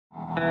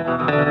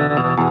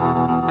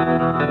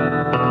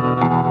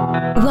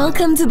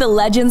Welcome to the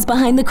Legends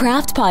Behind the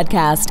Craft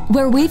podcast,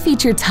 where we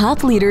feature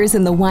top leaders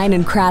in the wine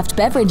and craft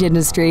beverage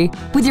industry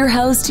with your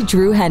host,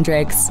 Drew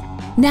Hendricks.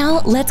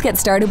 Now, let's get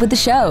started with the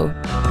show.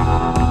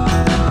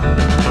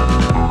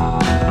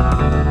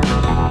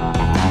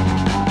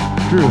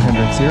 Drew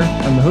Hendricks here.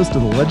 I'm the host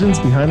of the Legends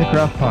Behind the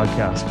Craft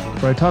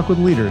podcast, where I talk with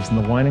leaders in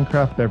the wine and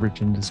craft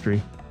beverage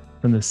industry,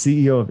 from the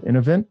CEO of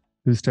Innovent,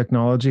 whose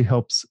technology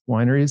helps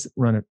wineries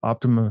run at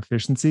optimum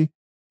efficiency,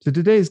 to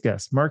today's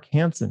guest, Mark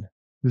Hanson,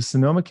 whose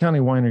Sonoma County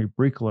winery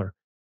Bricoleur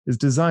is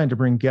designed to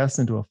bring guests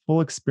into a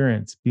full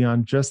experience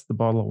beyond just the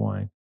bottle of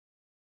wine.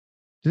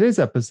 Today's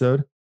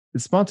episode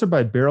is sponsored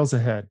by Barrels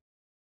Ahead.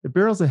 At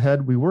Barrels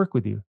Ahead, we work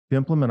with you to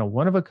implement a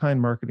one-of-a-kind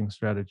marketing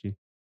strategy,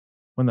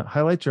 one that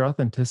highlights your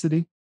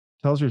authenticity,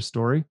 tells your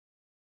story,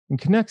 and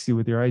connects you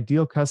with your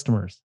ideal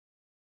customers.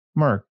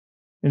 Mark,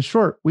 in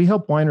short, we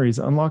help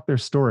wineries unlock their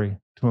story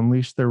to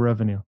unleash their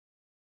revenue.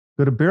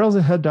 Go to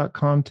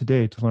barrelsahead.com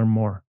today to learn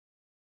more.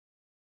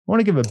 I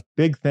want to give a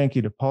big thank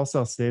you to Paul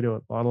Salcedo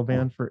at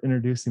BottleVan for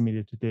introducing me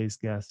to today's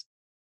guest.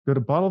 Go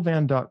to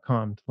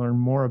bottlevan.com to learn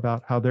more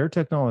about how their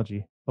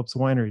technology helps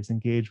wineries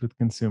engage with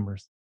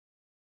consumers.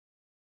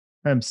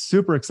 I'm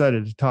super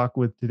excited to talk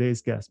with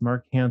today's guest,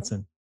 Mark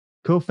Hanson,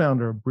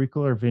 co-founder of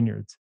Bricoleur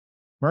Vineyards.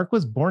 Mark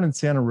was born in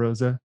Santa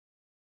Rosa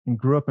and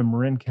grew up in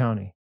Marin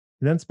County.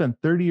 He then spent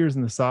 30 years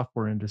in the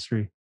software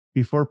industry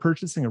before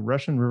purchasing a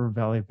Russian River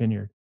Valley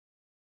vineyard.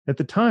 At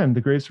the time,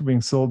 the grapes were being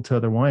sold to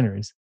other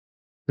wineries.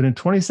 But in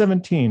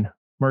 2017,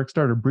 Mark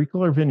started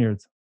Bricoleur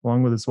Vineyards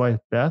along with his wife,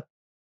 Beth,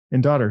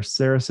 and daughter,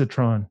 Sarah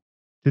Citron.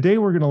 Today,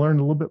 we're going to learn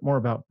a little bit more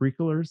about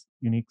Bricoleur's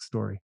unique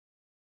story.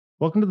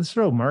 Welcome to the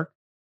show, Mark.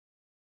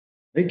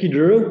 Thank you,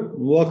 Drew.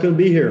 Welcome to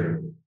be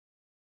here.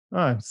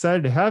 I'm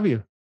excited to have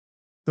you.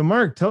 So,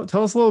 Mark, tell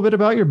us a little bit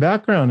about your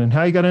background and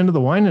how you got into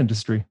the wine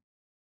industry.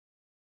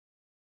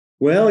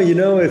 Well,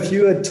 if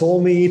you had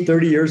told me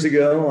 30 years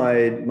ago,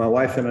 my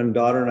wife and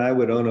daughter and I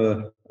would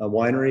own a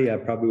winery, I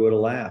probably would have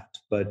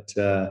laughed. But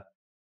the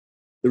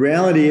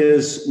reality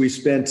is we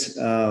spent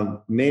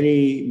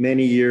many,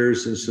 many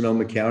years in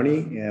Sonoma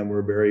County, and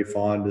we're very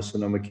fond of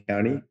Sonoma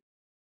County.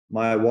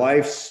 My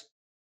wife's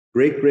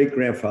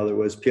great-great-grandfather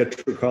was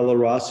Pietro Carlo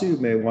Rossi, who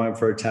made wine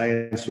for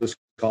Italian Swiss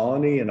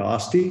colony in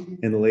Asti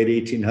in the late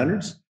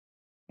 1800s.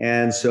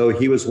 And so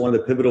he was one of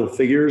the pivotal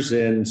figures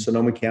in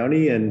Sonoma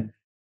County and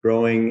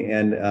growing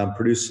and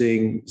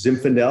producing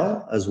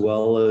Zinfandel, as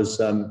well as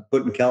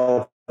putting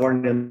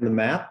California on the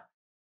map.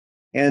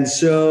 And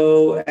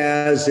so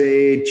as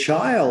a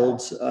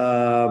child,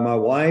 my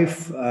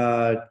wife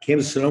came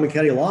to Sonoma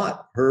County a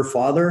lot. Her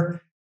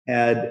father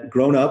had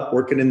grown up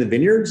working in the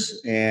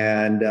vineyards,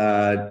 and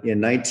in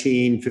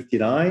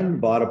 1959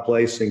 bought a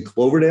place in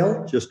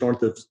Cloverdale, just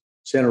north of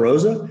Santa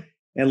Rosa.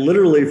 And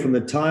literally from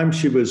the time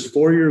she was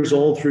 4 years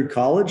old through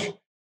college,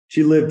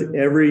 she lived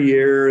every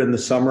year in the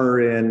summer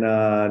in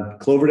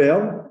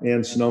Cloverdale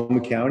in Sonoma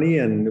County,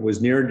 and it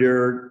was near and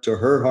dear to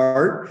her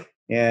heart.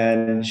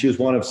 And she was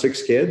one of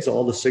six kids.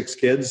 All the six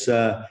kids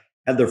had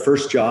their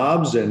first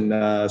jobs and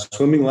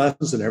swimming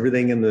lessons and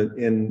everything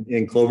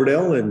in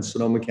Cloverdale in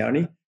Sonoma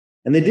County.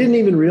 And they didn't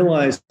even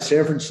realize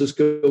San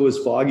Francisco was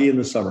foggy in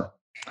the summer.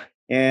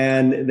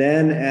 And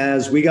then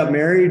as we got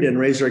married and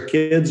raised our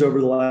kids over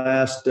the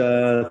last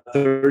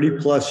 30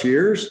 plus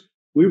years,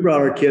 we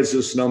brought our kids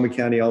to Sonoma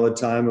County all the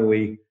time. And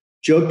we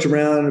joked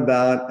around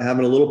about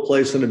having a little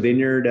place in a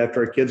vineyard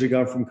after our kids had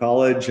gone from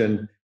college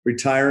and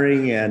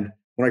retiring. And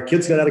when our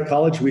kids got out of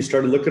college, we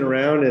started looking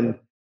around and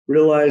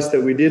realized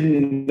that we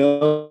didn't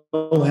know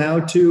how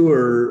to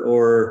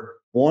or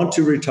want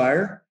to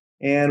retire.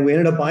 And we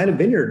ended up buying a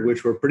vineyard,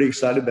 which we're pretty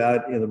excited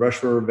about in the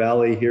Russian River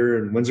Valley here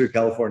in Windsor,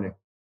 California.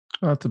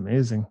 Oh, that's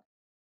amazing.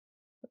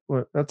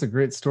 Well, that's a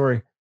great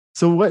story.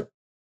 So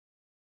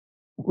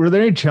were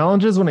there any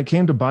challenges when it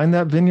came to buying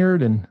that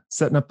vineyard and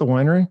setting up the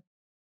winery?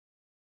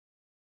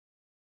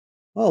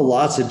 Oh,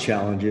 lots of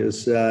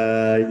challenges,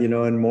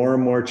 and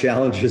more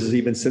challenges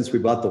even since we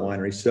bought the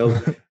winery. So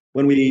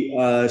when we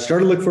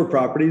started looking for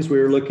properties, we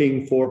were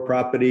looking for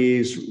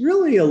properties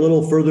really a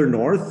little further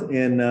north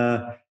in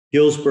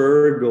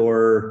Hillsburg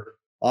or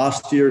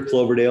Asti or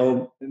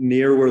Cloverdale,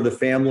 near where the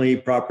family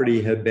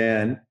property had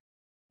been.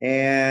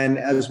 And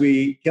as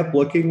we kept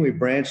looking, we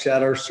branched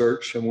out our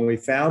search. And when we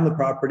found the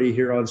property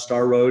here on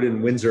Star Road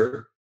in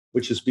Windsor,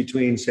 which is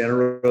between Santa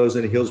Rosa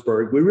and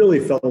Hillsburg, we really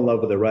fell in love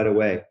with it right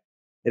away.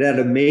 It had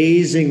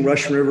amazing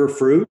Russian River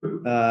fruit,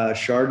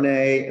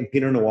 Chardonnay and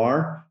Pinot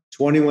Noir,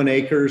 21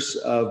 acres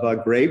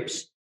of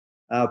grapes,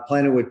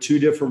 planted with 2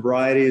 different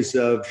varieties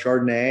of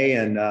Chardonnay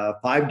and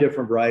 5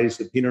 different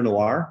varieties of Pinot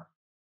Noir.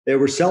 They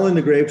were selling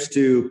the grapes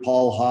to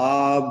Paul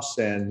Hobbs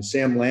and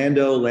Sam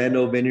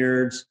Lando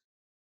Vineyards,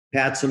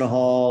 Patson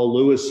Hall,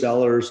 Lewis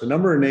Cellars, a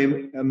number of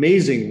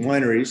amazing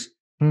wineries.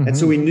 Mm-hmm. And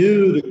so we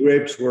knew the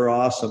grapes were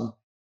awesome.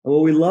 And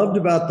what we loved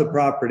about the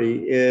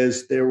property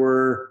is there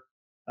were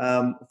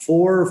 4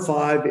 or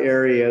 5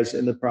 areas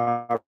in the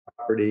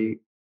property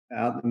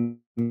out in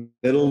the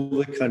middle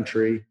of the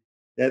country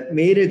that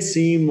made it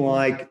seem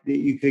like that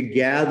you could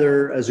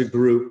gather as a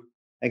group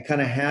and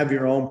kind of have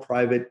your own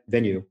private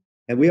venue.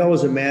 And we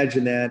always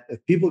imagined that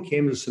if people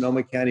came to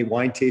Sonoma County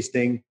wine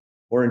tasting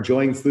or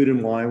enjoying food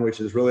and wine, which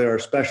is really our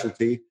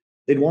specialty,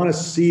 they'd want to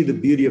see the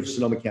beauty of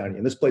Sonoma County.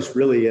 And this place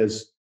really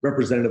is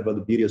representative of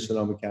the beauty of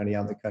Sonoma County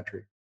out in the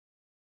country.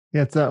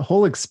 Yeah, it's that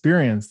whole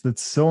experience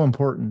that's so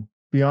important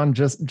beyond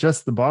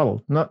just the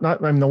bottle. Not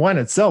I mean, the wine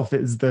itself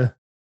is the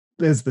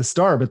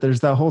star, but there's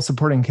that whole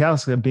supporting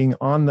cast of being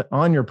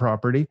on your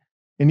property.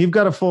 And you've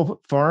got a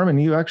full farm,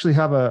 and you actually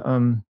have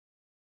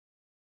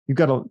you've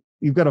got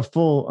a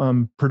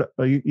full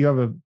you have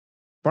a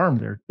farm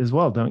there as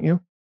well, don't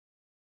you?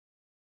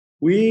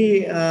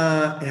 We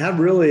have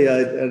really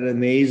an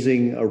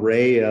amazing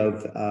array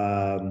of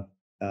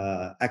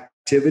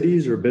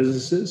activities or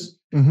businesses.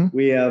 Mm-hmm.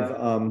 We have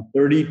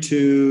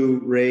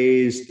 32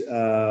 raised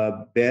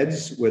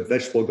beds with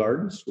vegetable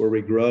gardens where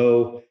we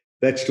grow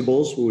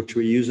vegetables, which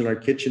we use in our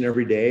kitchen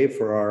every day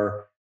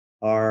for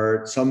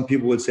our some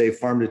people would say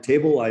farm to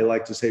table. I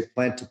like to say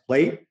plant to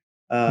plate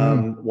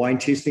wine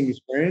tasting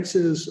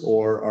experiences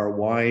or our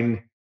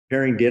wine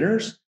pairing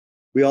dinners.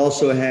 We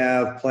also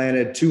have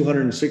planted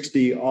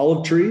 260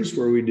 olive trees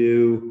where we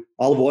do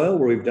olive oil,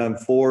 where we've done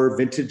 4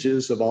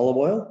 vintages of olive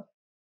oil.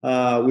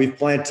 We've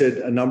planted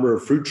a number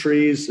of fruit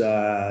trees,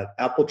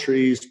 apple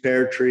trees,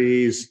 pear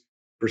trees,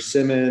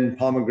 persimmon,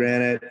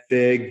 pomegranate,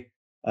 fig,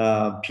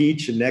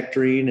 peach and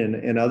nectarine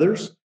and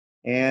others.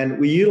 And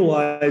we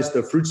utilize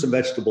the fruits and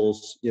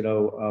vegetables,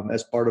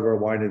 as part of our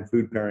wine and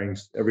food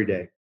pairings every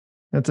day.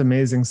 That's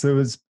amazing. So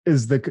as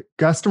the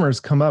customers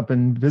come up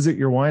and visit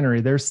your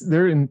winery,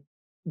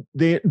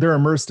 they're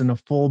immersed in a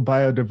full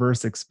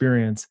biodiverse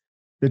experience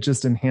that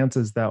just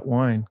enhances that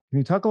wine. Can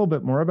you talk a little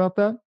bit more about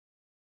that?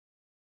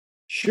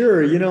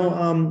 Sure.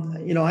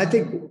 I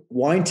think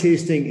wine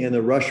tasting in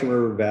the Russian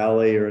River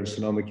Valley or in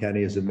Sonoma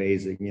County is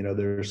amazing.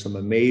 There's some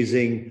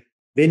amazing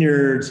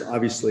vineyards,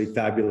 obviously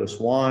fabulous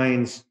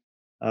wines.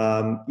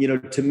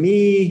 To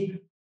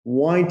me,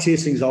 wine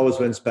tasting has always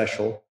been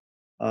special.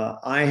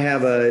 I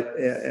have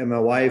and my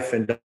wife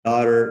and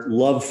daughter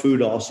love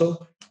food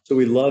also. So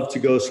we love to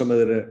go some of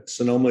the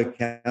Sonoma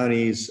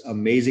County's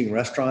amazing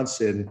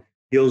restaurants in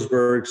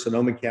Healdsburg,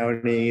 Sonoma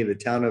County, the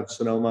town of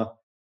Sonoma,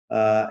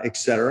 et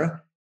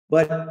cetera.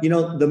 But,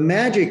 the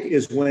magic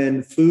is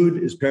when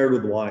food is paired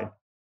with wine.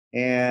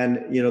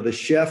 And, the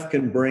chef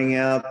can bring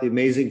out the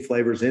amazing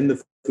flavors in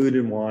the food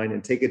and wine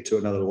and take it to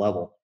another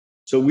level.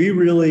 So we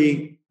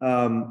really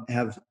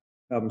have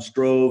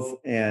strove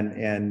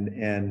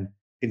and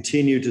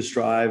continue to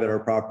strive at our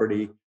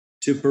property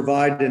to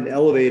provide an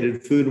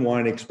elevated food and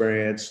wine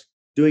experience,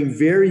 doing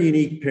very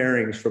unique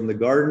pairings from the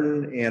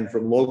garden and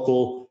from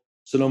local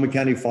Sonoma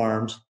County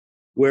farms,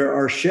 where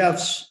our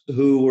chefs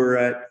who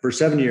were for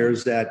 7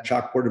 years at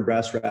Chalkboard and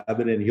Brass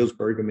Rabbit in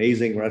Healdsburg,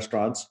 amazing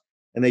restaurants,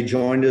 and they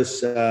joined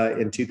us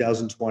in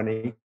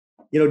 2020,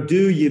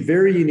 do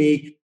very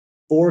unique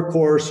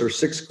 4-course or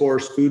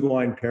 6-course food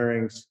wine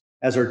pairings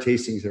as our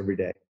tastings every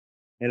day.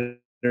 And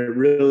it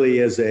really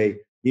is a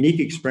unique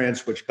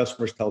experience, which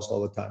customers tell us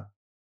all the time.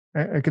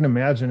 I can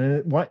imagine.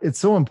 And it's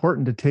so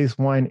important to taste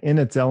wine in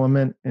its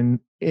element and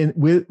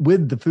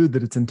with the food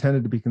that it's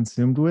intended to be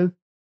consumed with.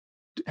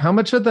 How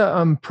much of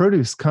the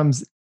produce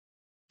comes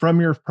from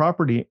your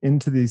property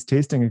into these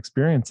tasting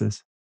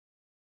experiences?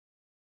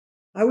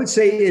 I would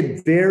say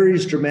it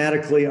varies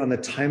dramatically on the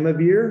time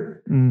of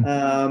year. In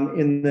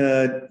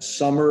the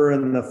summer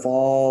and the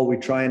fall, we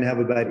try and have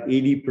about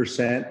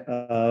 80%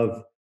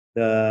 of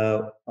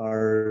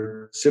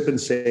our sip and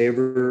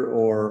savor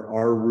or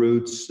our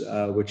roots,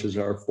 which is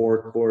our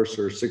 4-course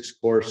or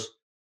 6-course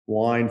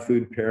wine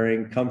food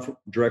pairing, come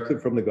directly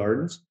from the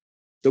gardens.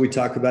 So we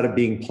talk about it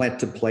being plant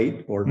to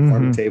plate or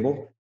farm to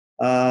table.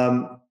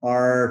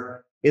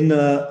 In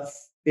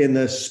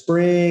the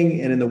spring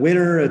and in the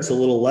winter, it's a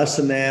little less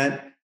than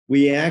that.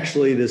 We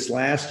actually, this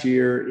last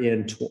year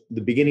in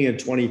the beginning of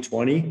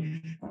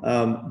 2020,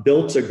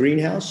 built a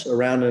greenhouse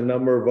around a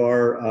number of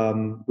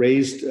our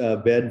raised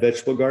bed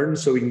vegetable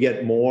gardens so we can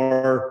get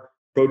more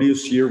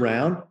produce year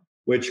round,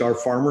 which our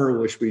farmer,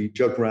 which we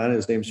joke around,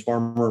 his name's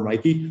Farmer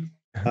Mikey,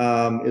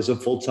 is a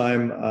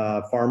full-time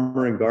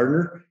farmer and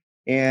gardener.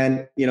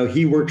 And,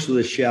 he works with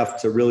a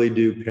chef to really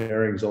do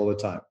pairings all the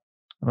time.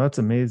 Well, that's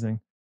amazing.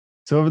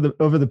 So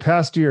over the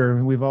past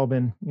year, we've all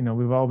been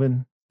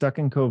stuck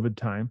in COVID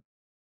time.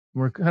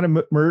 We're kind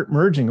of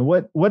merging.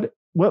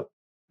 What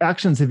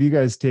actions have you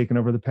guys taken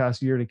over the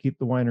past year to keep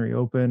the winery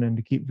open and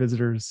to keep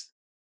visitors,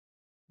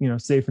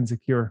 safe and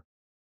secure?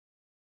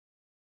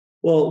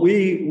 Well,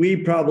 we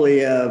probably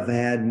have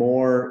had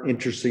more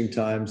interesting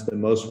times than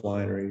most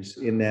wineries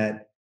in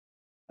that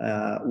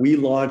we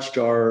launched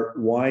our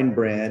wine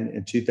brand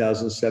in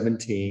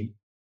 2017.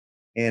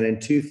 And in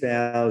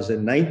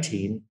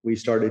 2019, we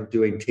started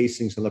doing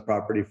tastings on the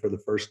property for the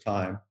first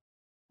time,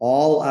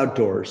 all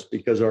outdoors,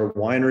 because our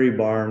winery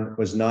barn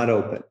was not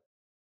open.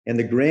 And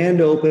the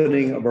grand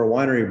opening of our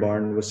winery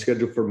barn was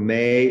scheduled for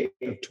May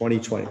of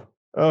 2020.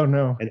 Oh,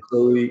 no. And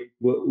so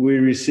we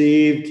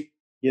received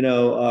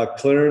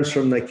clearance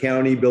from the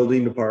county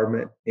building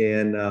department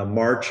in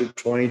March of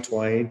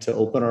 2020 to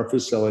open our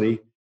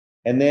facility.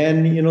 And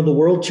then, the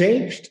world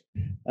changed.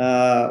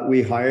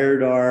 We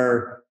hired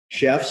our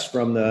chefs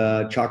from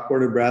the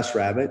Chalkboard and Brass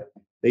Rabbit.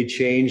 They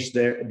trained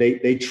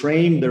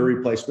their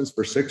replacements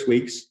for 6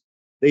 weeks.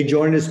 They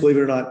joined us, believe it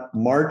or not,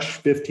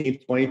 March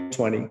 15th,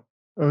 2020.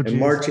 And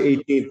March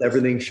 18th,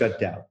 everything shut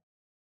down.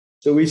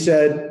 So we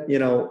said,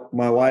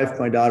 my wife,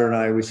 my daughter, and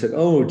I, we said,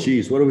 oh,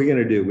 geez, what are we going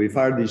to do? We've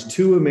hired these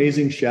two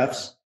amazing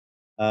chefs.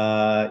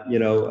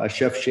 A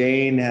chef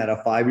Shane had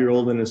a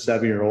 5-year-old and a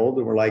 7-year-old.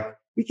 And we're like,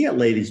 we can't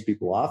lay these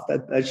people off.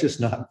 That's just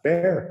not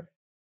fair.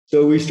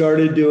 So we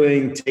started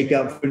doing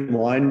takeout food and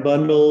wine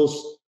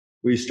bundles.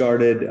 We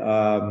started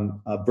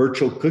a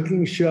virtual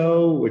cooking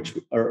show, which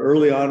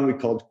early on we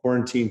called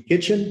Quarantine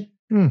Kitchen,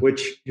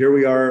 which here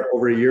we are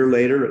over a year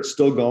later. It's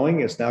still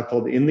going. It's now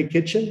called In the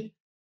Kitchen,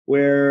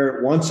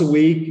 where once a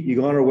week you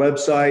go on our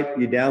website,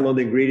 you download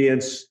the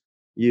ingredients,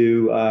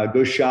 you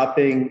go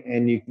shopping,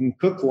 and you can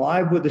cook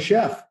live with the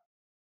chef.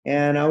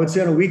 And I would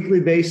say on a weekly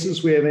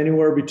basis, we have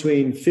anywhere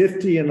between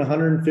 50 and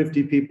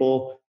 150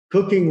 people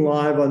cooking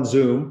live on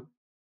Zoom,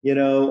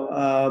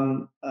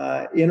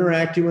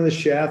 interacting with the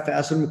chef,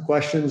 asking them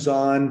questions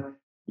on,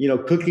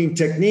 cooking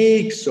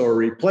techniques or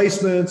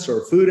replacements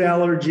or food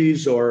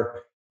allergies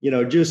or,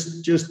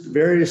 just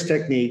various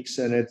techniques.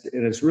 And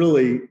it's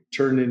really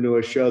turned into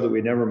a show that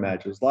we never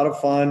imagined. It's a lot of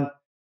fun,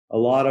 a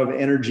lot of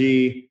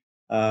energy.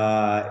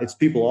 It's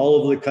people all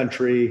over the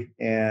country,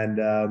 and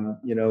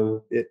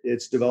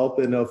it's developed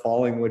into a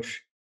following,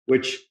 which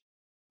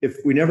if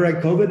we never had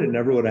COVID, it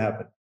never would have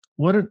happened.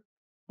 What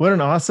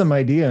an awesome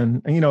idea,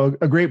 and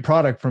a great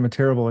product from a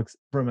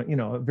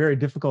very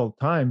difficult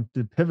time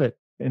to pivot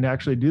and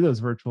actually do those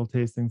virtual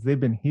tastings. They've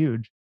been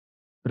huge,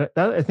 but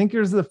I think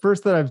yours is the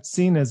first that I've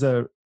seen as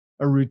a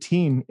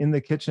routine in the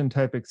kitchen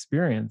type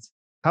experience.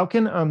 How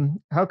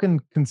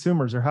can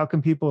consumers, or how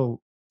can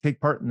people take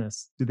part in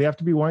this? Do they have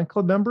to be wine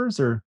club members,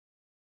 or?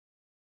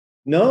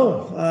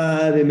 No,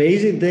 the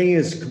amazing thing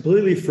is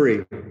completely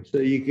free. So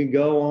you can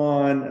go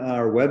on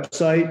our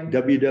website,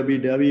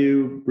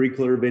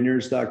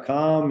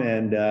 www.bricoleurvineyards.com,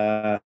 and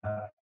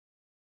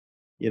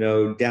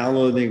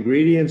download the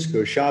ingredients,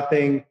 go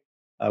shopping.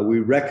 We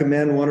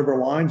recommend one of our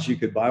wines. You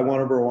could buy one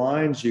of our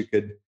wines. You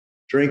could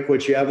drink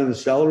what you have in the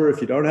cellar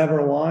if you don't have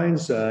our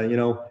wines.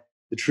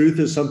 The truth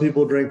is, some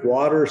people drink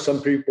water,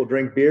 some people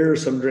drink beer,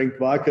 some drink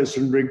vodka,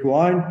 some drink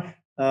wine.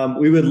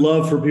 We would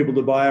love for people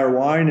to buy our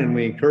wine, and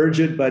we encourage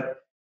it. But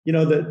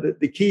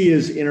the key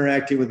is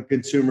interacting with the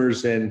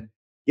consumers and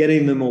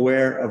getting them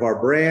aware of our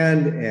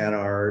brand and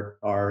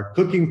our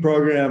cooking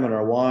program and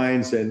our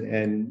wines,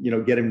 and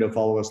getting them to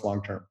follow us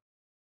long term.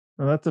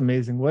 Well, that's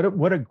amazing.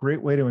 What a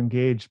great way to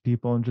engage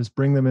people and just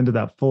bring them into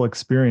that full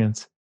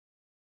experience.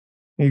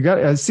 You've got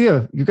a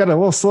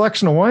little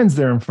selection of wines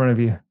there in front of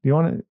you. Do you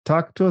want to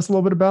talk to us a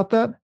little bit about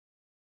that?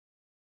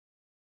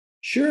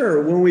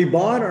 Sure. When we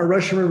bought our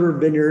Russian River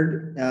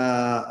Vineyard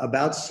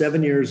about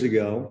 7 years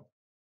ago,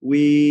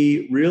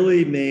 we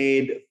really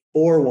made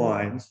 4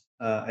 wines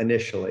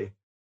initially.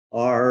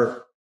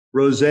 Our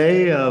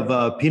rosé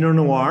of Pinot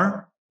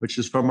Noir, which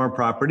is from our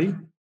property,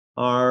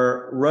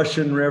 our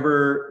Russian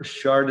River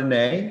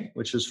Chardonnay,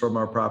 which is from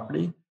our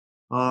property,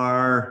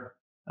 our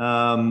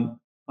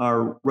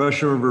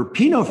Russian River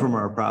Pinot from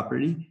our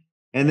property,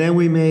 and then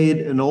we made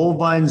an Old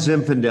Vine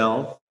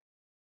Zinfandel,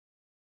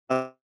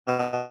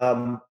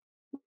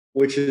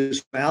 which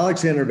is from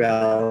Alexander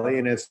Valley,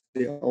 and it's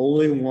the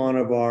only one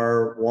of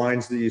our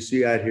wines that you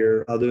see out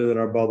here, other than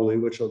our bubbly,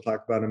 which I'll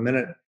talk about in a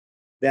minute,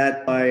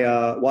 that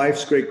my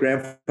wife's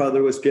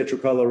great-grandfather was Pietro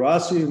Carlo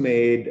Rossi, who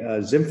made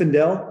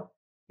Zinfandel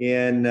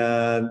in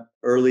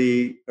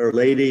early or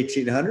late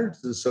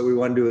 1800s. And so we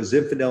wanted to do a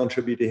Zinfandel in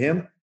tribute to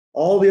him.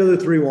 All the other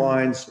 3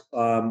 wines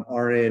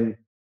are in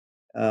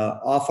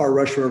off our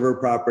Russian River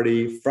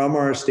property from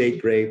our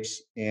estate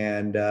grapes,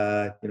 and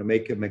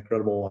make them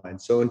incredible wine.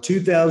 So in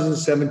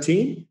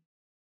 2016,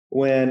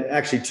 when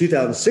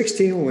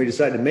we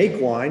decided to make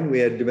wine, we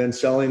had been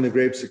selling the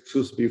grapes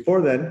exclusively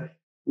before then.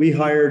 We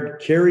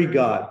hired Carrie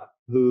Gott,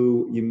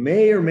 who you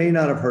may or may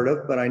not have heard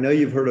of, but I know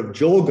you've heard of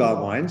Joel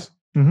Gott Wines.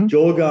 Mm-hmm.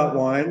 Joel Gott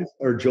Wines,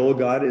 or Joel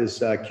Gott, is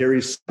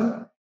Carrie's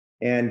son.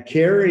 And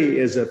Carrie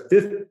is a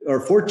 5th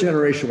or 4th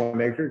generation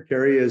winemaker.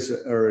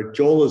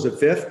 Joel is a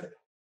 5th.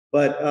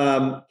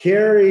 But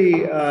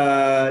Carrie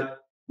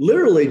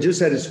literally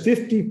just had his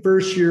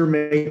 51st year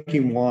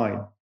making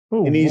wine.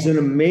 Oh, and he's an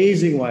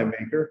amazing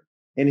winemaker.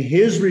 And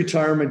his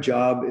retirement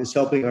job is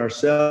helping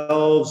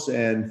ourselves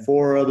and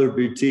 4 other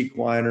boutique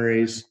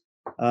wineries,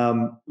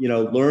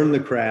 learn the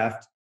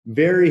craft,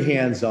 very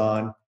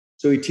hands-on.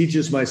 So he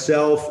teaches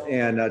myself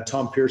and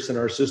Tom Pearson,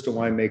 our assistant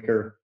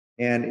winemaker,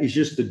 and he's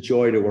just a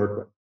joy to work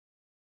with.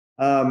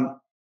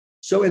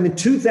 So in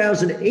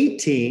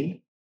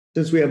 2018,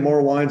 since we have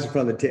more wines in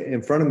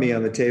front of me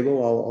on the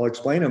table, I'll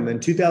explain them. In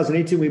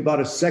 2018, we bought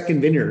a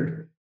second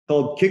vineyard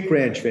called Kick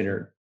Ranch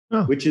Vineyard,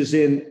 which is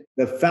in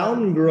the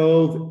Fountain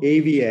Grove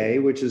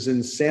AVA, which is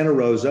in Santa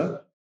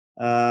Rosa.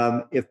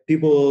 If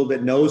people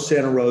that know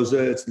Santa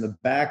Rosa, it's in the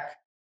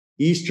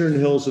eastern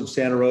hills of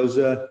Santa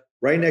Rosa,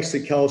 right next to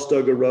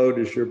Calistoga Road.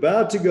 As you're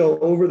about to go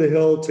over the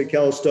hill to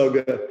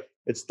Calistoga,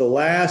 it's the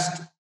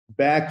last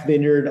back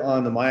vineyard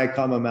on the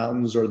Mayakama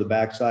Mountains, or the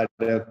backside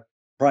of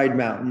Pride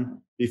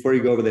Mountain, before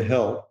you go over the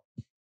hill.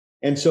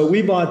 And so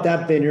we bought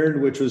that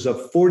vineyard, which was a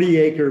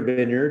 40-acre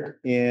vineyard,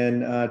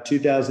 in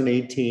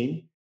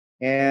 2018.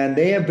 And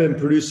they have been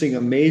producing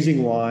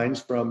amazing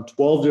wines from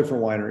 12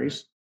 different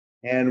wineries.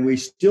 And we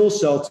still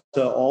sell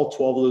to all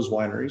 12 of those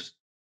wineries.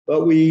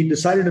 But we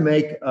decided to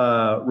make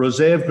a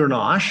Rosé of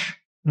Grenache,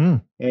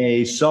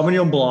 a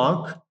Sauvignon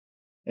Blanc,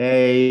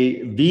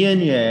 a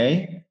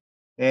Viognier,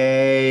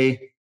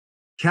 a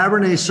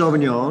Cabernet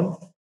Sauvignon,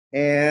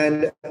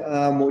 and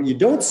what you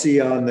don't see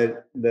on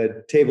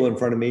the table in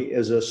front of me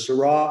is a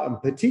Syrah, a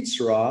Petit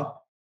Syrah,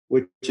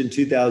 which in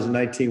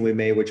 2019 we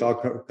made, which all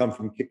come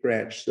from Kick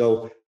Ranch.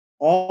 So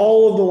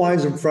all of the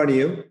wines in front of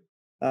you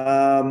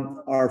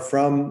are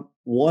from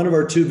one of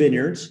our two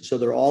vineyards. So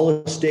they're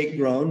all estate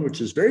grown,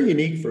 which is very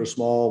unique for a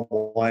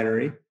small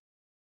winery,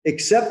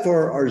 except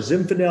for our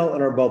Zinfandel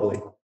and our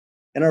Bubbly.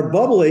 And our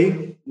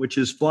Bubbly, which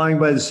is flying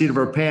by the seat of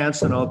our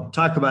pants, and I'll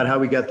talk about how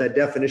we got that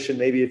definition,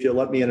 maybe if you'll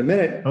let me in a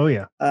minute. Oh,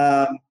 yeah.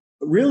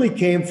 Really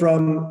came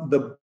from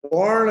the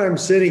barn I'm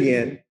sitting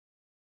in,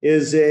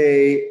 is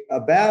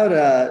about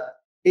a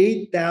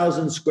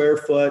 8,000 square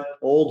foot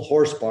old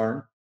horse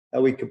barn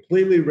that we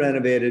completely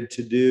renovated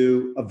to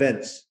do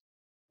events.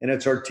 And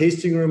it's our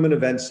tasting room and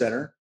event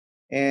center.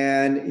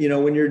 And, you know,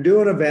 when you're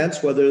doing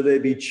events, whether they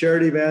be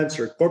charity events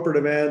or corporate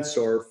events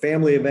or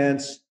family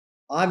events,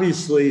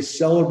 obviously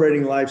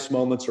celebrating life's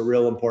moments are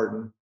real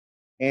important.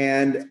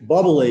 And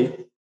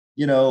Bubbly,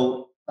 you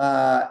know,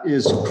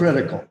 is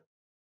critical.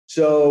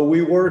 So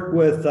we work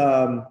with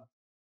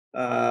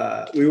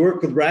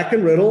Rack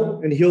and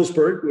Riddle in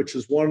Healdsburg, which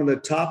is one of the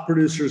top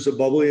producers of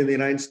Bubbly in the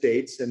United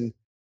States. And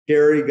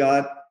Gary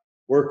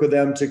worked with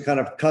them to kind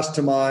of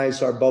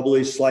customize our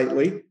Bubbly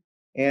slightly.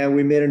 And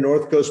we made a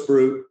North Coast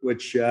Brut,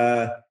 which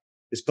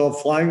is called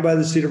Flying by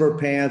the Seat of Our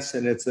Pants.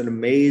 And it's an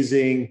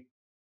amazing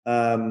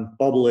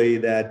Bubbly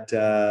that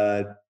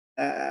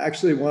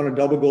actually won a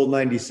double gold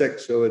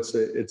 96. So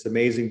it's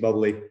amazing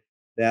Bubbly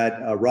that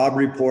Rob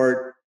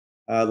Report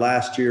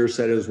last year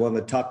said it was one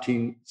of the top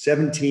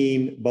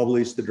 17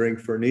 Bubblies to drink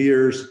for New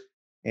Year's.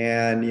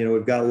 And, you know,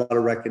 we've got a lot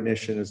of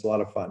recognition. It's a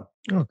lot of fun.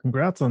 Oh,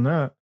 congrats on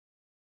that.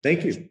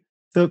 Thank you.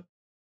 So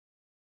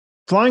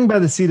Flying by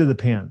the Seat of the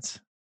Pants.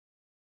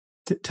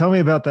 Tell me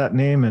about that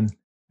name. And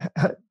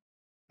I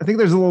think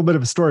there's a little bit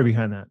of a story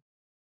behind that.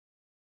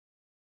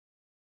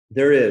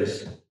 There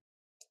is.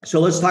 So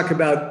let's talk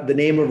about the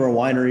name of our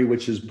winery,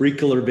 which is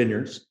Bricoleur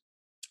Vineyards.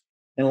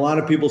 And a lot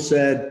of people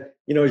said,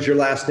 you know, is your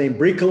last name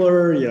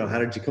Bricoleur? You know, how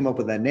did you come up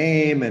with that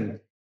name? And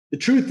the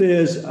truth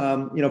is,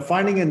 you know,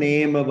 finding a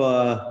name of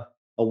a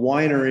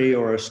winery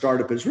or a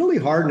startup is really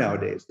hard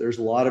nowadays. There's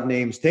a lot of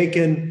names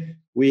taken.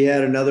 We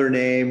had another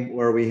name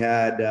where we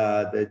had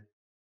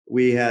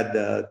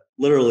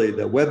literally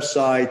the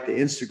website, the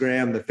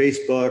Instagram, the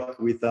Facebook.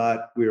 We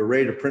thought we were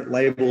ready to print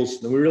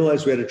labels. And we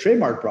realized we had a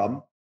trademark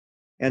problem.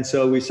 And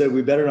so we said,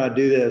 we better not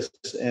do this.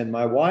 And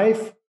my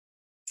wife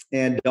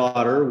and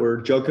daughter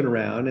were joking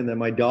around. And then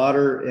my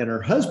daughter and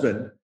her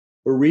husband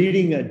were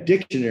reading a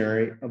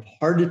dictionary of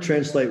hard to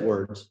translate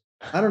words.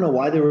 I don't know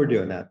why they were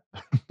doing that.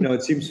 You know,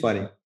 it seems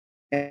funny.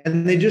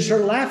 And they just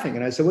started laughing.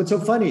 And I said, what's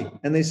so funny?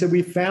 And they said,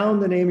 we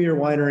found the name of your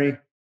winery.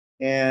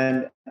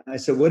 And I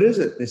said, what is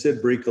it? They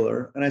said,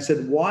 Bricoleur. And I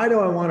said, why do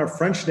I want a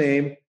French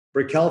name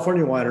for a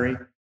California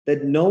winery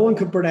that no one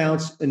can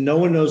pronounce and no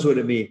one knows what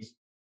it means?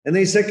 And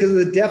they said, because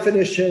the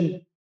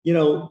definition, you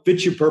know,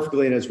 fits you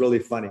perfectly and it's really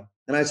funny.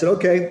 And I said,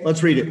 okay,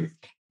 let's read it.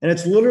 And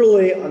it's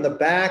literally on the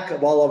back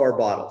of all of our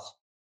bottles.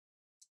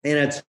 And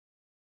it's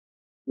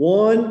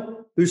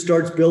one who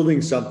starts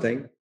building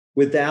something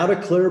without a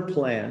clear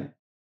plan,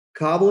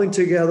 cobbling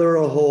together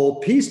a whole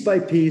piece by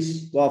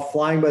piece while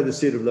flying by the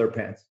seat of their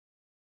pants.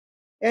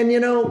 And, you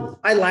know,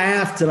 I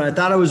laughed and I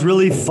thought it was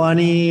really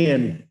funny.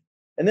 And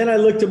then I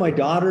looked at my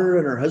daughter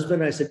and her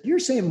husband and I said, you're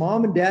saying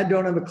mom and dad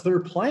don't have a clear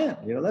plan.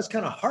 You know, that's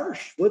kind of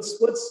harsh. What's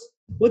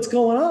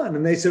going on?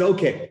 And they said,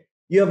 okay,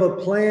 you have a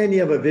plan, you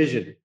have a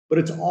vision, but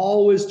it's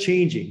always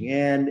changing.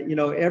 And, you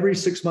know, every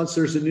 6 months,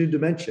 there's a new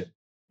dimension.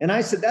 And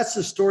I said, that's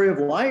the story of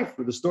life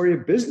or the story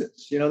of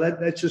business. You know,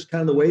 that's just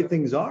kind of the way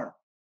things are.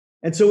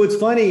 And so what's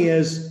funny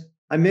is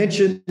I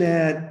mentioned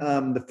that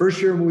the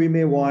first year we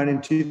made wine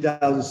in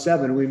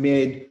 2007, we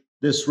made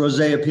this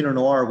Rosé of Pinot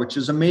Noir, which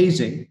is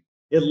amazing.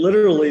 It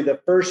literally, the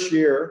first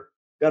year,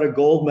 got a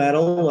gold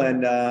medal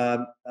and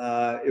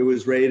it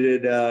was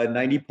rated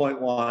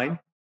 90-point wine.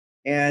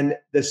 And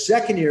the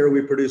second year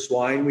we produced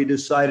wine, we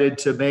decided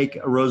to make a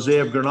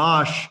Rosé of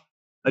Grenache.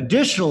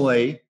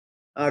 Additionally,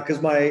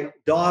 because my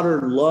daughter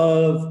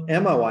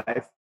and my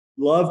wife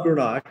love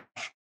Grenache.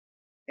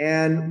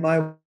 And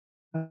my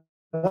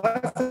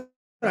wife and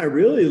I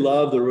really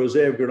love the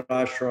Rosé of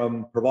Grenache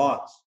from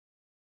Provence.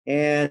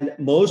 And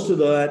most of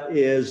that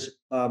is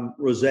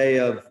Rosé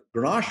of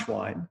Grenache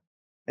wine.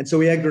 And so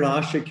we had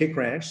Grenache at Kick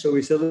Ranch. So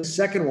we said the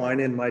second wine,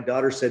 and my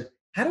daughter said,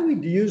 how do we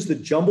use the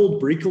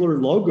jumbled Bricoleur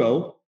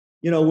logo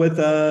with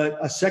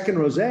a second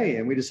rosé.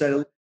 And we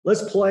decided,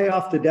 let's play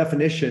off the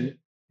definition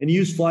and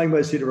use flying by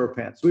the seat of our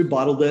pants. So we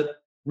bottled it,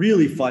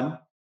 really fun.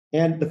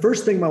 And the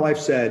first thing my wife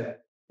said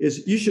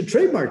is, you should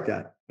trademark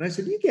that. And I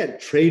said, you can't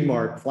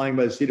trademark flying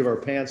by the seat of our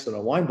pants in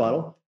a wine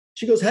bottle.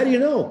 She goes, how do you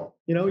know?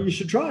 You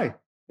should try.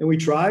 And we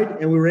tried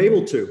and we were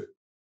able to.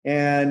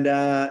 And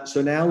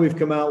so now we've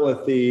come out with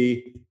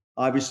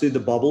obviously the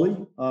bubbly,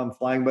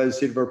 flying by the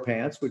seat of our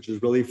pants, which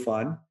is really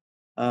fun.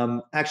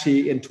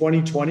 Actually, in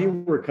 2020,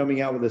 we're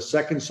coming out with a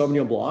second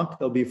Sauvignon Blanc.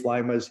 They'll be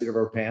flying by the seat of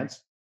our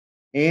pants.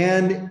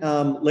 And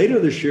later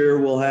this year,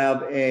 we'll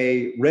have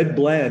a red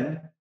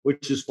blend,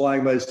 which is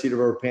flying by the seat of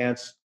our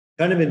pants,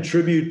 kind of in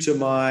tribute to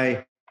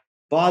my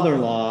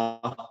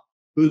father-in-law,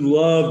 who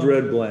loved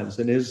red blends,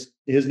 and his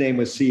name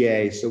was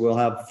CA. So we'll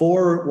have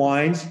 4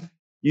 wines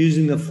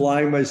using the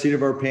flying by the seat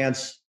of our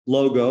pants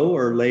logo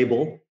or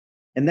label,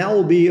 and that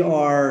will be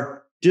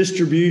our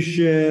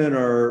distribution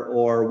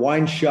or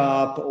wine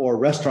shop or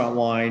restaurant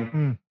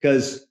wine.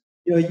 Because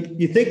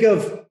you think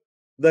of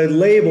the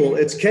label,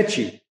 it's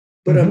catchy,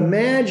 but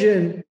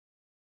imagine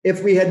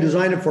if we had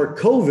designed it for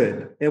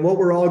COVID and what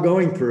we're all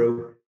going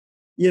through.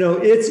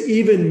 It's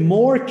even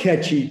more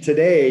catchy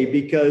today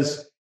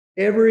because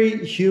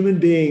every human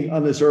being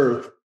on this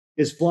earth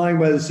is flying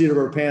by the seat of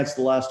our pants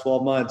the last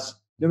 12 months.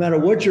 No matter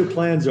what your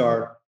plans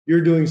are,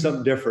 you're doing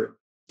something different.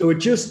 So it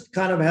just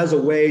kind of has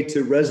a way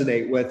to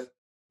resonate with,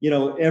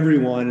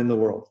 everyone in the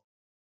world.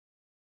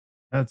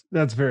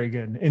 That's very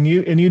good. And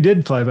you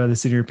did fly by the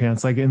seat of your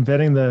pants, like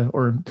inventing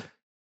or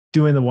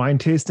doing the wine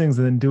tastings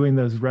and then doing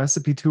those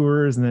recipe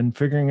tours and then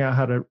figuring out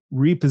how to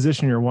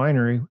reposition your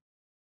winery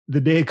the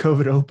day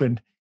COVID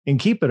opened and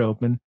keep it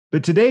open.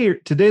 But today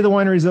the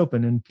winery is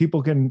open and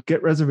people can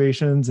get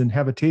reservations and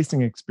have a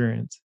tasting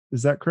experience.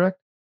 Is that correct?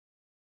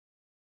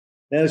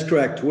 That is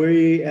correct.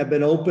 We have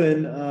been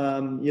open,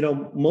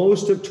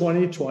 most of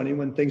 2020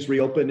 when things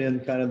reopened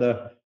in kind of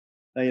the,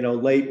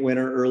 late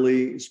winter,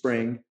 early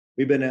spring.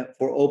 We've been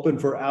open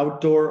for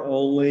outdoor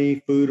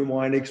only food and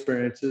wine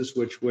experiences,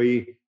 which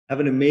we have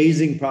an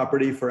amazing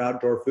property for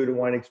outdoor food and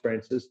wine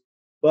experiences.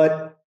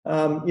 But,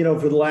 for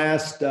the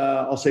last,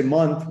 I'll say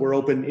month, we're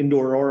open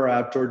indoor or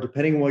outdoor,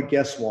 depending on what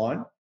guests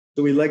want.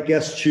 So we let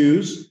guests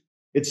choose.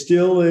 It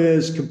still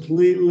is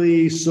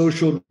completely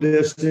social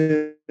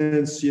distance,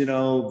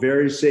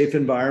 very safe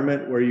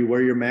environment where you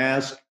wear your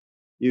mask.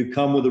 You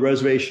come with a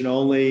reservation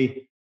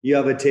only. You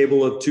have a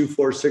table of 2,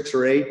 4, 6,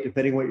 or 8,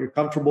 depending what you're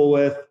comfortable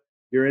with.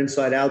 You're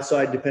inside,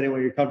 outside, depending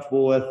what you're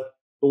comfortable with.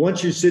 But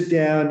once you sit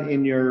down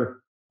in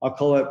your, I'll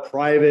call it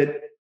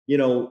private,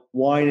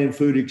 wine and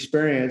food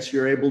experience,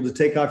 you're able to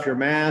take off your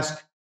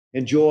mask,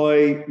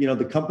 enjoy,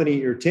 the company at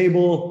your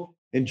table,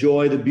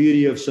 enjoy the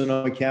beauty of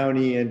Sonoma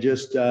County, and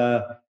just,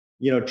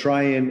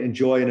 try and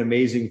enjoy an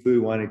amazing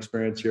food wine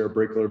experience here at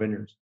Bricoleur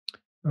Vineyards.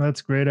 Well,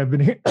 that's great. I've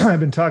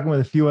been talking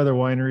with a few other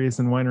wineries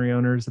and winery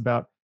owners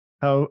about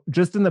how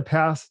just in the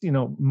past,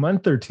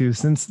 month or two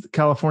since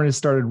California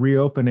started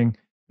reopening,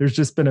 there's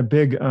just been a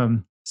big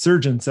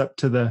surgence up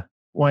to the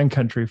wine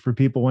country for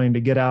people wanting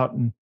to get out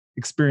and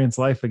experience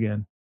life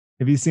again.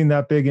 Have you seen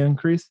that big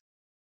increase?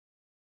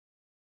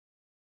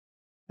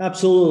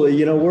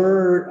 Absolutely.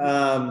 We're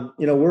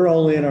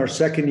only in our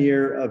second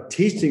year of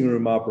tasting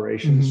room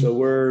operations, so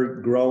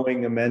we're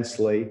growing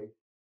immensely.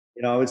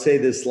 I would say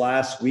this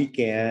last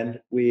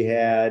weekend we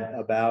had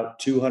about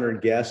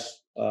 200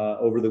 guests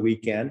over the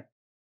weekend,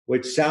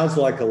 which sounds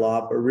like a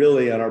lot, but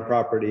really on our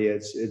property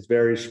it's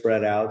very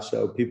spread out,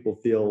 so people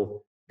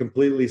feel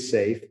completely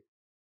safe.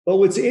 But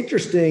what's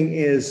interesting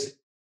is,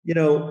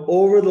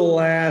 over the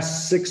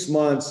last 6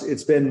 months,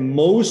 it's been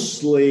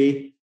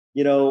mostly,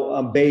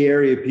 Bay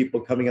Area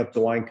people coming up to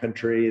wine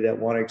country that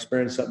want to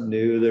experience something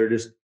new. They're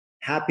just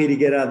happy to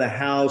get out of the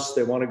house.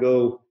 They want to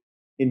go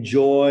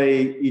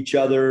enjoy each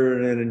other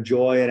and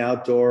enjoy an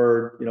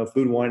outdoor,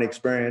 food and wine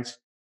experience.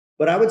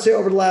 But I would say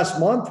over the last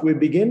month, we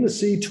begin to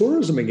see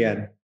tourism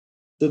again.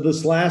 So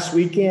this last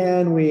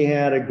weekend, we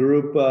had a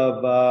group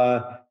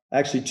of,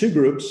 actually 2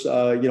 groups,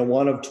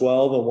 one of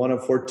 12 and one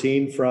of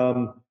 14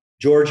 from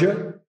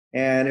Georgia.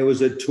 And it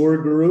was a tour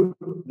group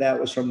that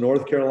was from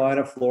North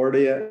Carolina,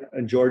 Florida,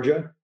 and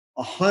Georgia.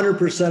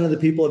 100% of the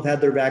people have had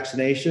their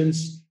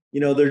vaccinations.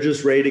 They're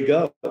just ready to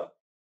go.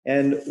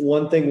 And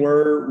one thing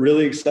we're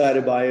really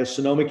excited by is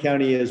Sonoma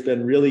County has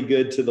been really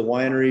good to the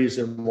wineries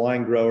and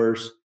wine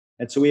growers.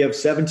 And so we have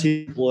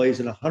 17 employees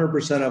and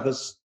 100% of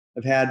us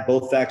have had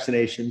both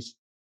vaccinations.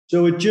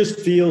 So it just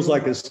feels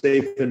like a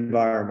safe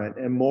environment,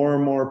 and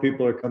more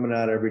people are coming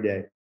out every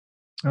day.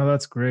 Oh,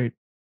 that's great.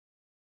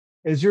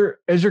 As you're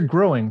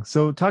growing,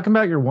 so talking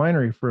about your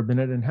winery for a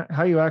minute and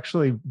how you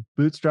actually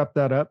bootstrap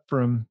that up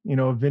from,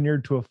 a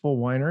vineyard to a full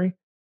winery.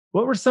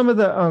 What were some of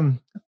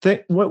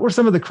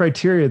the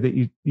criteria that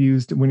you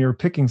used when you were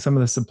picking some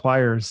of the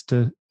suppliers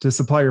to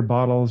supply your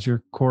bottles,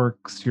 your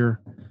corks,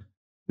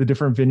 the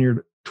different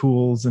vineyard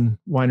tools and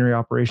winery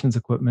operations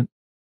equipment?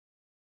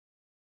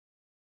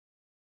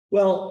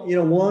 Well,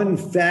 one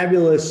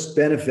fabulous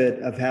benefit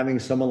of having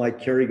someone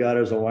like Kerry Gott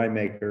as a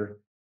winemaker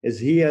is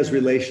he has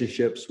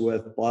relationships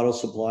with bottle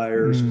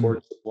suppliers,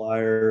 cork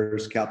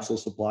suppliers, capsule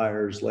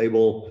suppliers,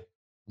 label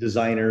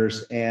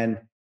designers. And,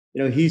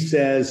 he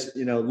says,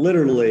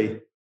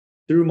 literally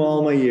through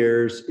all my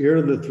years, here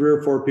are the 3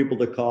 or 4 people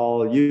to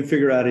call. You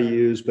figure out how to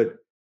use, but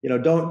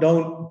don't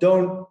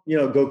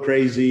go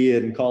crazy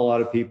and call a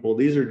lot of people.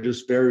 These are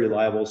just very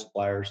reliable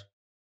suppliers.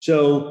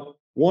 So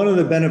one of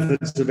the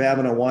benefits of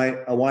having a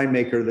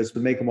winemaker that's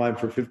been making wine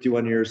for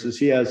 51 years is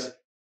he has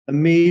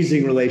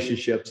amazing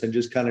relationships and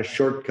just kind of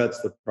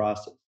shortcuts the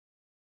process.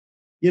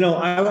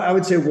 I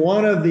would say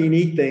one of the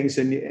unique things,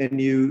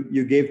 and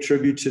you gave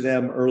tribute to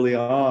them early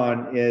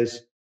on,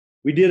 is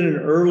we did an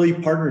early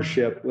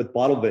partnership with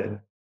BottleVin.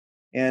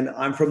 And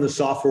I'm from the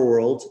software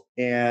world,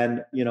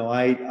 and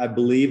I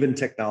believe in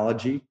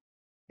technology.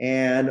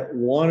 And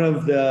one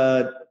of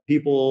the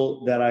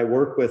people that I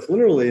work with,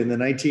 literally in the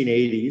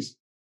 1980s,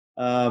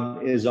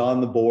 is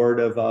on the board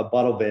of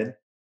BottleVin,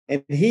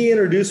 and he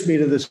introduced me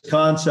to this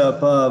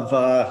concept of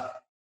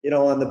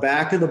on the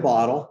back of the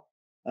bottle.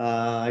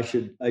 I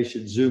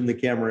should zoom the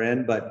camera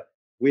in, but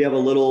we have a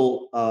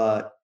little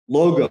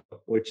logo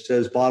which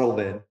says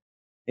BottleVin,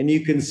 and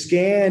you can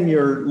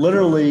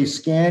literally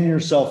scan your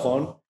cell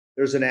phone.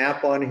 There's an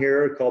app on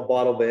here called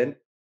BottleVin,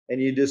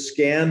 and you just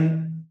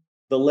scan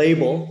the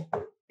label,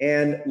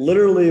 and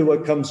literally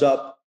what comes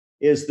up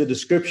is the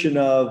description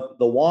of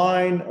the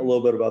wine, a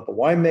little bit about the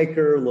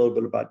winemaker, a little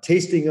bit about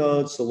tasting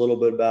notes, a little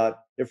bit about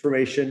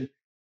information.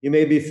 You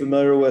may be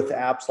familiar with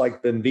apps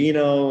like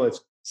Bambino.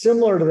 It's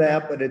similar to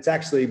that, but it's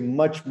actually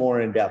much more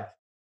in depth.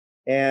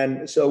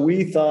 And so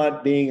we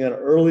thought, being an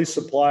early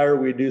supplier,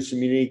 we'd do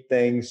some unique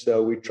things.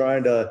 So we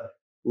tried to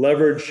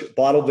leverage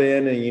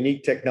BottleVin and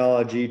unique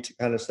technology to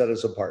kind of set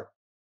us apart.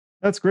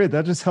 That's great.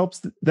 That just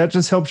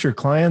helps your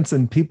clients,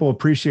 and people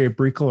appreciate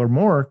Bricoleur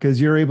more because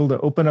you're able to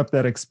open up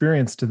that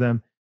experience to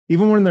them.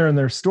 Even when they're in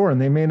their store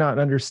and they may not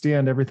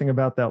understand everything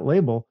about that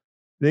label,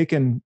 they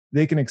can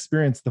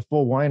experience the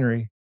full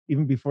winery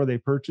even before they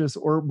purchase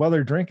or while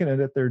they're drinking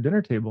it at their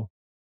dinner table.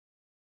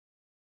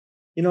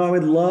 I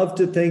would love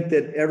to think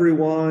that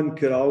everyone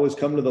could always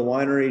come to the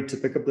winery to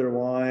pick up their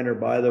wine or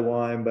buy the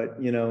wine, but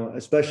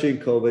especially in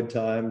COVID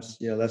times,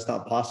 that's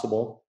not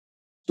possible.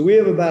 So we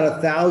have about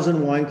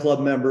 1,000 wine club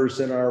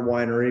members in our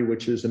winery,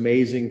 which is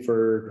amazing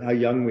for how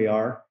young we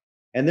are.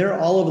 And they're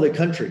all over the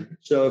country.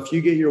 So if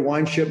you get your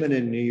wine shipment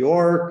in New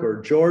York or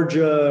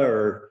Georgia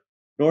or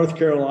North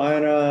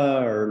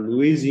Carolina or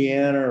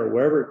Louisiana or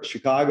wherever,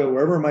 Chicago,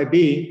 wherever it might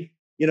be,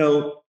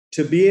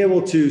 to be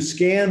able to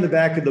scan the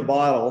back of the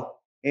bottle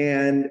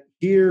and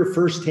hear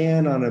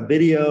firsthand on a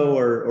video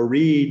or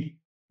read,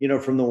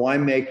 from the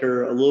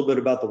winemaker, a little bit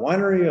about the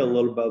winery, a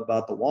little bit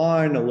about the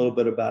wine, a little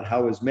bit about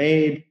how it was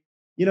made,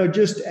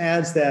 just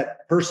adds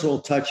that personal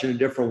touch in a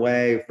different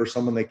way for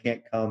someone that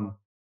can't come,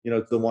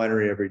 to the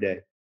winery every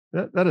day.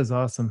 That is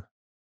awesome.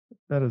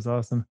 That is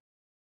awesome.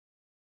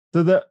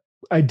 So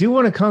I do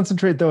want to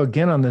concentrate though,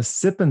 again, on this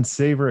sip and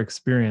savor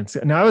experience.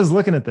 Now I was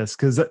looking at this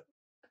because a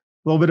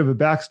little bit of a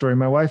backstory.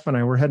 My wife and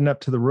I were heading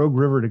up to the Rogue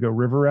River to go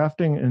river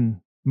rafting in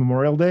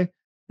Memorial Day.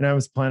 And I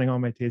was planning all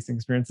my tasting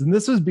experience. And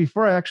this was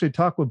before I actually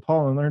talked with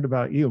Paul and learned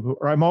about you.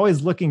 Or I'm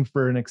always looking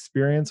for an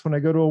experience when I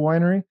go to a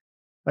winery.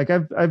 Like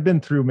I've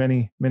been through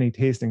many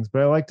tastings,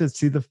 but I like to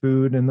see the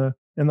food and the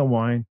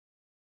wine.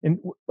 And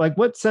like,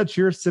 what sets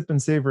your sip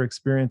and savor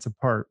experience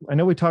apart? I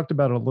know we talked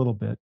about it a little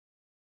bit.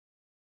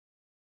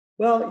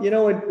 Well,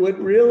 what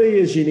really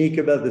is unique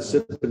about the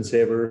sip and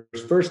savor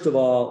is, first of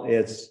all,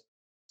 it's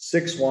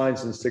 6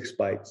 wines and 6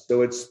 bites.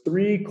 So it's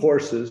 3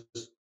 courses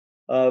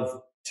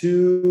of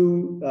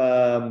 2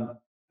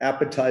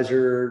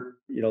 appetizer,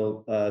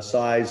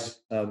 size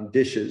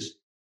dishes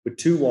with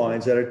 2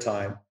 wines at a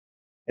time.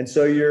 And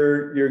so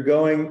you're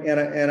going,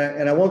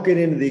 and I won't get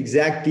into the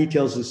exact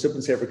details of sip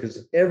and savor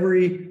because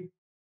every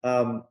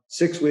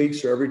 6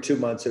 weeks or every 2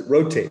 months it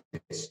rotates,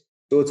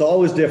 so it's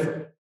always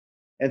different.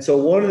 And so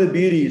one of the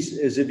beauties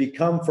is if you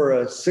come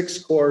for a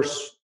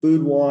 6-course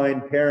food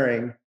wine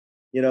pairing,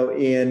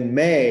 in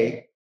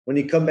May, when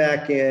you come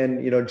back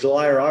in,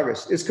 July or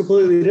August, it's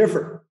completely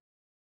different.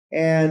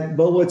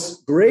 But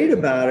what's great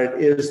about it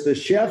is the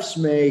chefs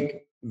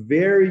make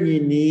very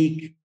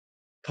unique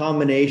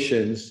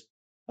combinations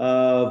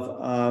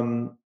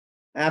of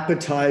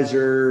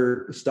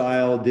appetizer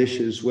style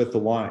dishes with the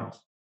wines.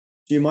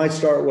 So you might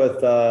start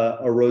with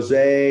a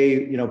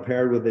rosé,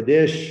 paired with a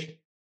dish.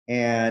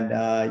 And,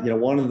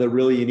 one of the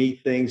really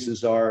unique things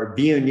is our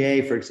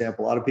Viognier, for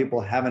example. A lot of people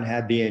haven't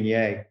had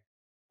Viognier.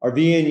 Our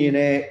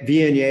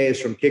Viognier is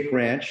from Kick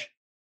Ranch.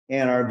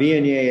 And our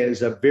Viognier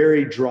is a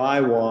very dry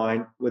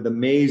wine with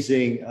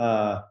amazing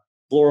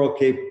floral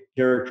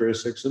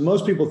characteristics. And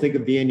most people think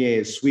of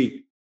Viognier as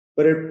sweet,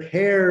 but it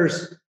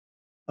pairs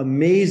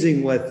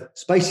amazing with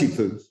spicy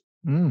foods.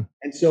 And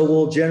so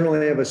we'll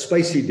generally have a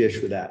spicy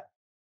dish with that.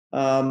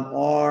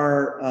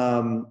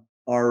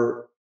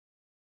 Our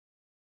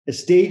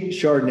estate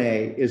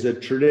Chardonnay is a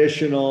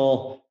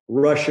traditional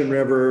Russian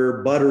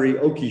River buttery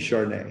oaky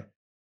Chardonnay.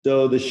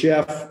 So the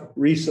chef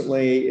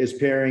recently is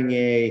pairing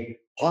a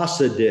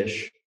pasta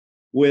dish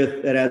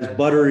that has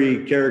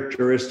buttery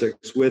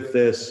characteristics with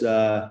this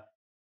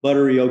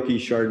buttery oaky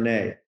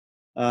Chardonnay.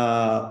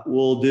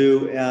 We'll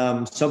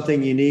do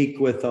something unique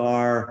with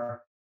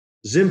our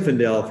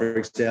Zinfandel, for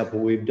example.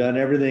 We've done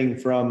everything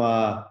from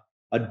a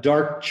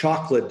dark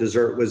chocolate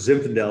dessert with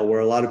Zinfandel, where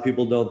a lot of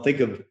people don't think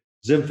of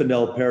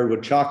Zinfandel paired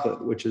with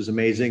chocolate, which is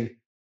amazing.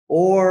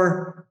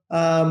 Or,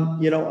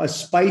 a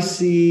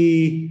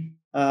spicy,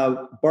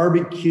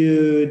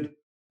 barbecued,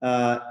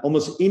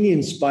 almost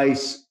Indian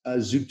spice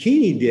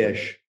zucchini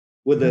dish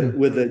with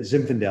a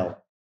Zinfandel.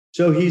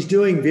 So he's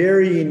doing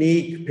very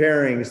unique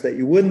pairings that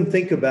you wouldn't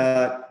think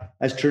about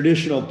as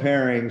traditional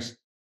pairings,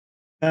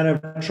 kind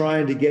of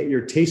trying to get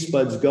your taste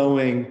buds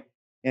going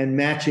and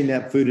matching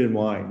that food and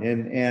wine.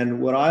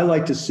 And what I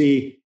like to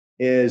see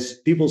is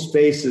people's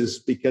faces,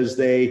 because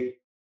they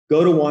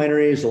go to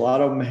wineries. A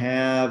lot of them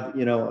have,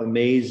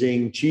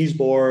 amazing cheese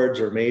boards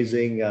or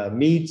amazing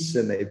meats,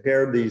 and they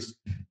pair these,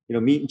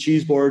 meat and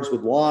cheese boards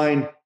with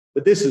wine.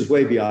 But this is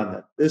way beyond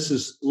that. This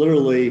is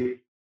literally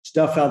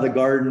stuff out of the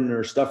garden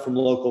or stuff from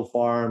local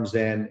farms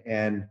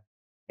and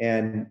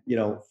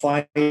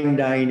fine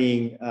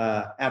dining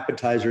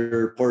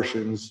appetizer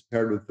portions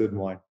paired with food and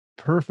wine.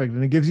 Perfect.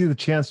 And it gives you the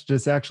chance to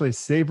just actually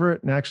savor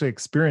it and actually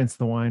experience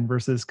the wine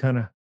versus kind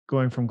of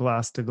going from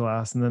glass to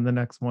glass and then the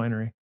next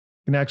winery.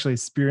 You can actually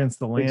experience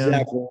the land.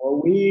 Exactly.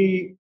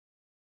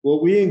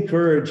 What we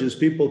encourage is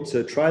people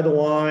to try the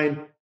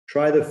wine,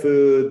 try the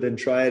food, then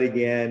try it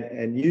again.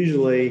 And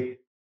usually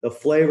the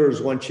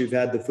flavors, once you've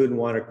had the food and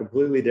wine, are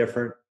completely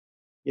different.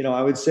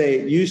 I would say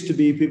it used to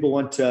be people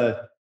went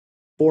to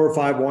 4 or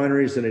 5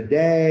 wineries in a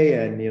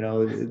day and,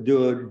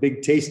 do a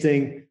big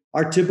tasting.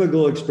 Our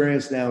typical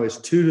experience now is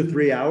 2 to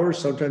 3 hours,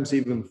 sometimes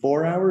even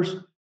 4 hours.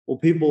 Well,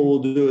 people will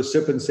do a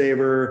sip and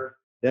savor.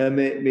 Then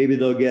maybe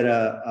they'll get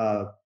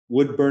a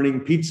wood burning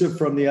pizza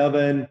from the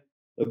oven.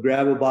 They'll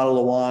grab a bottle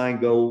of wine,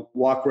 go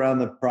walk around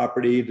the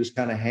property, just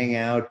kind of hang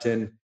out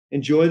and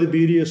enjoy the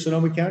beauty of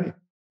Sonoma County.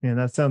 Man,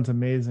 that sounds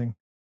amazing.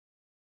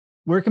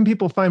 Where can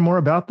people find more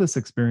about this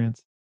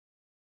experience?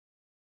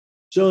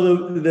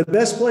 So the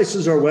best place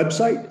is our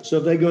website. So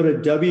if they go to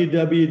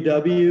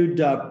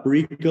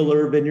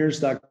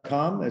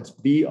www.bricoleurvineyards.com, that's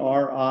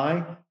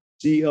BRICOLEUR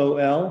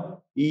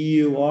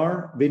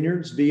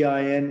Vineyards,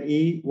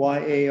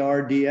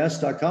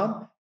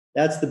 VINEYARDS.com.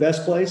 That's the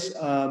best place.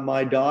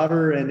 My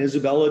daughter and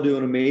Isabella do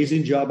an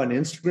amazing job on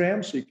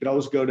Instagram. So you could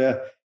always go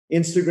to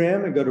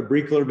Instagram and go to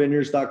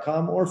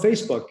bricoleurvineyards.com or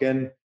Facebook.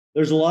 And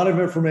there's a lot of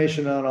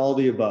information on all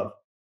the above.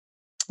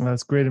 Well,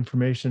 that's great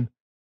information.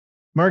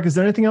 Mark, is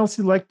there anything else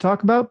you'd like to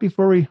talk about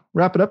before we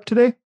wrap it up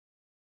today?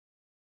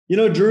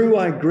 Drew,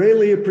 I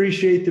greatly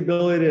appreciate the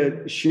ability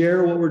to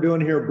share what we're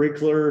doing here at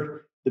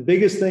Bricoleur. The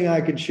biggest thing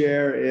I could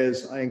share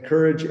is I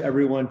encourage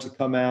everyone to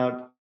come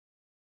out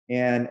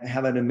and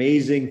have an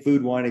amazing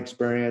food wine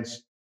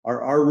experience.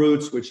 Our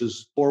roots, which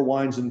is 4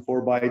 wines and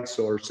 4 bites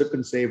or sip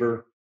and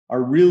savor,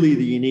 are really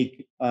the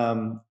unique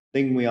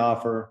thing we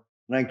offer.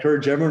 And I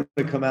encourage everyone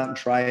to come out and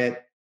try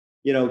it.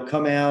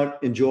 Come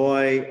out,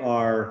 enjoy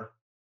our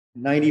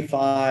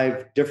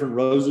 95 different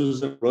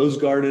roses and rose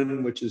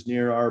garden, which is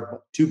near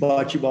our 2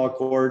 bocce ball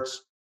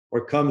courts,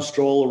 or come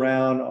stroll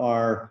around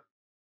our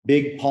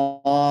big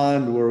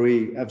pond where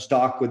we have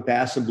stocked with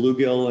bass and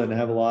bluegill and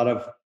have a lot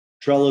of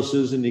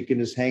trellises, and you can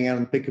just hang out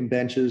on picnic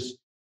benches,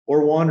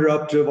 or wander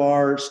up to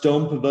our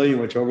stone pavilion,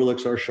 which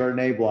overlooks our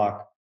Chardonnay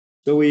block.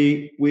 So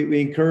we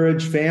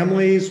encourage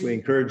families, we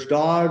encourage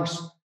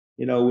dogs.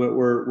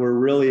 We're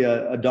really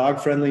a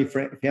dog-friendly,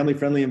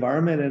 family-friendly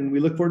environment, and we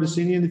look forward to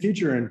seeing you in the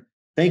future. And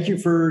thank you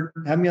for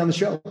having me on the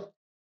show.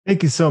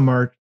 Thank you so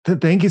much.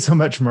 Thank you so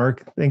much,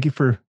 Mark. Thank you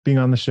for being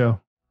on the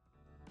show.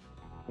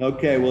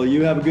 Okay, well,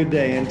 you have a good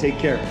day and take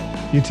care.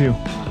 You too.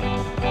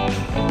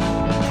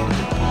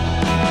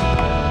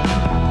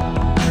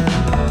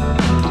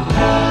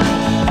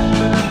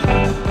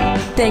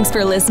 Thanks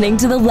for listening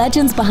to the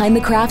Legends Behind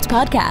the Craft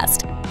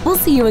podcast. We'll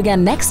see you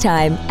again next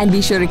time, and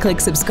be sure to click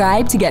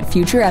subscribe to get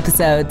future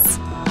episodes.